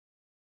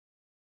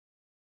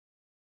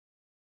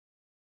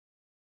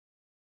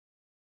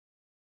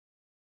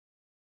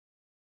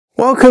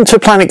Welcome to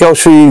Planet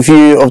Golf's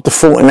review of the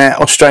Fortinet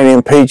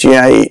Australian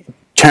PGA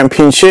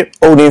Championship.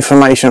 All the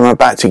information I'm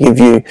about to give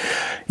you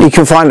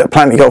can find at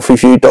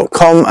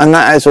planetgolfreview.com, and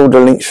that has all the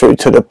links through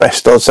to the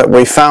best odds that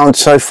we've found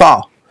so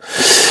far.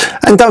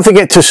 And don't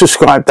forget to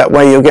subscribe, that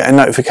way you'll get a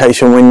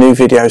notification when new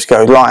videos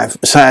go live.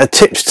 So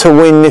tips to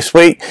win this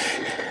week: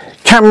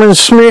 Cameron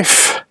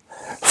Smith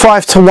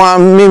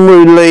 5-1,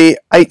 Minwoo Lee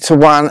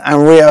 8-1,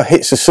 and Rio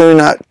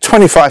Hitsasuna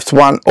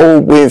 25-1,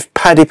 all with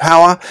Paddy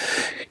Power.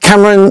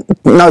 Cameron,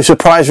 no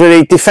surprise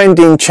really,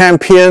 defending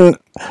champion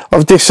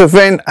of this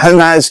event,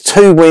 and has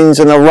 2 wins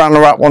and a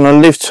runner-up on a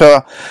Live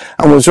Tour,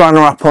 and was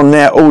runner-up on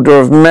their Order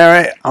of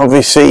Merit.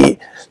 Obviously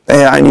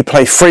they only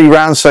play 3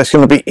 rounds, so it's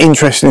going to be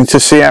interesting to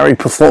see how he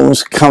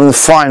performs come the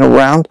final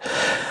round.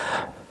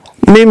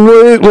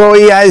 Minwoo, well,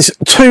 he has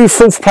 2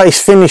 4th place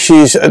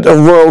finishes at the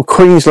Royal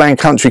Queensland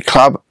Country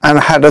Club and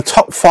had a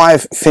top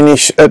 5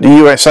 finish at the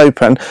US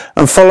Open,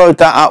 and followed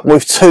that up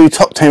with 2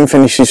 top 10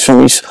 finishes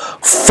from his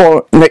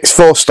next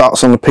 4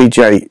 starts on the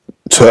PGA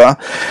Tour,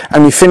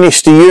 and he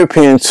finished the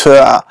European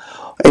Tour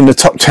in the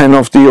top 10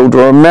 of the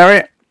Order of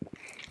Merit.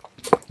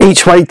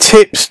 Each way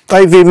tips: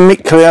 David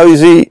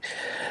Migliozzi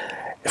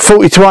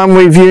 40-1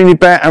 with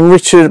Unibet, and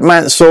Richard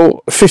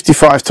Mansell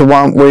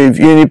 55-1 with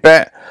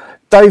Unibet.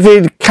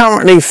 David,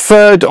 currently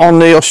 3rd on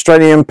the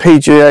Australian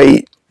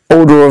PGA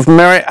Order of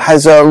Merit,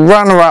 has a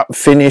runner-up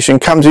finish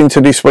and comes into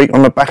this week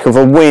on the back of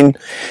a win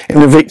in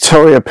the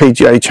Victoria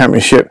PGA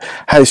Championship.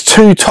 Has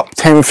 2 top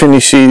 10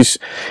 finishes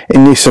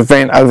in this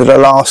event over the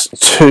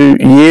last 2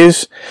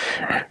 years.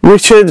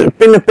 Richard,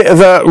 been a bit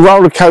of a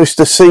roller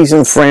coaster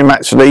season for him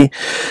actually,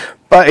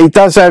 but he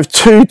does have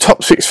 2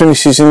 top 6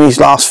 finishes in his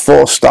last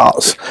 4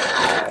 starts.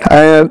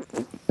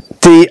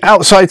 The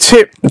outside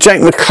tip: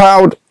 Jake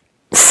McLeod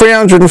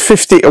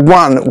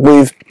 350-1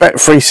 with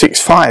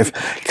Bet365,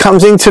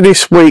 comes into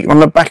this week on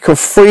the back of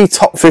 3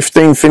 top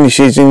 15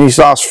 finishes in his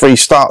last 3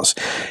 starts,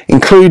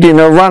 including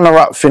a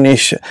runner-up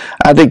finish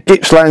at the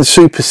Gippsland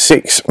Super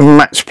 6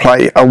 match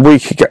play a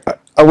week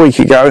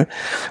ago.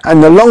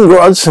 And the longer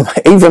odds,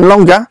 even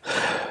longer,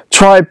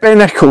 try Ben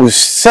Eccles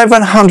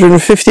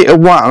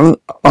 750-1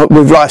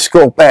 with Live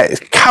Score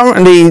Bet.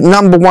 Currently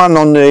number 1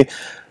 on the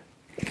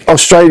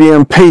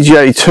Australian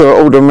PGA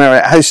Tour Order of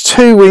Merit, has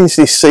 2 wins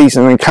this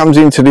season, and comes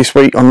into this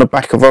week on the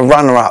back of a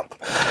runner-up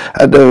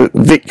at the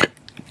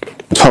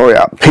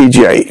Victoria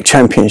PGA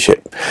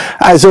Championship.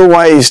 As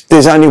always,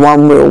 there's only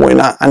one real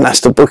winner, and that's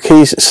the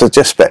bookies, so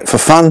just bet for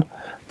fun.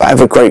 But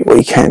have a great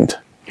weekend.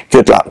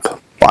 Good luck.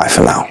 Bye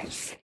for now.